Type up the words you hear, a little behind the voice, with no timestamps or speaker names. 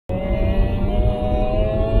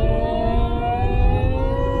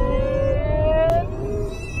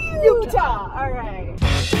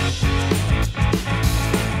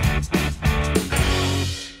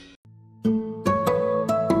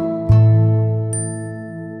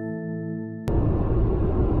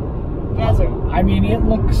I mean, it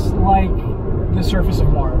looks like the surface of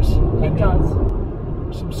Mars. It does.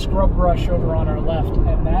 Some scrub brush over on our left,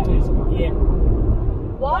 and that is it.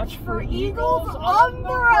 Watch for eagles on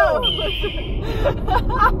the road!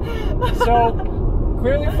 So,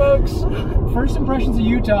 clearly, folks, first impressions of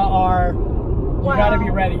Utah are, you gotta be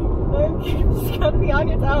ready. You just gotta be on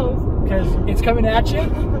your toes. Because it's coming at you.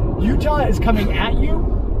 Utah is coming at you.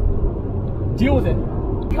 Deal with it.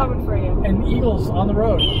 Coming for you. And eagles on the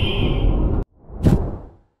road.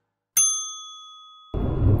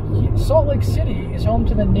 Salt Lake City is home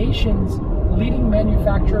to the nation's leading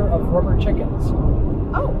manufacturer of rubber chickens.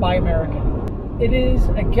 Oh. By American. It is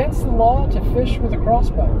against the law to fish with a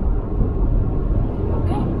crossbow.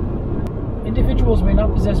 Okay. Individuals may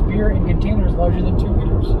not possess beer in containers larger than 2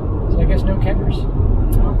 liters. So I guess no keggers.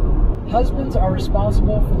 Oh. Husbands are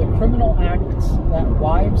responsible for the criminal acts that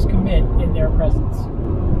wives commit in their presence.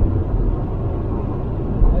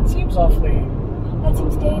 That seems awfully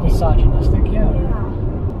misogynistic, yeah.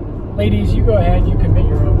 Ladies, you go ahead, you commit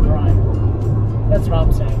your own crime. That's what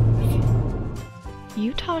I'm saying.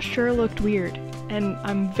 Utah sure looked weird, and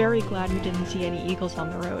I'm very glad we didn't see any eagles on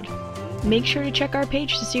the road. Make sure to check our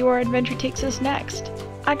page to see where our adventure takes us next.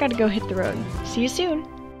 I gotta go hit the road. See you soon!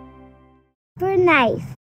 Super nice.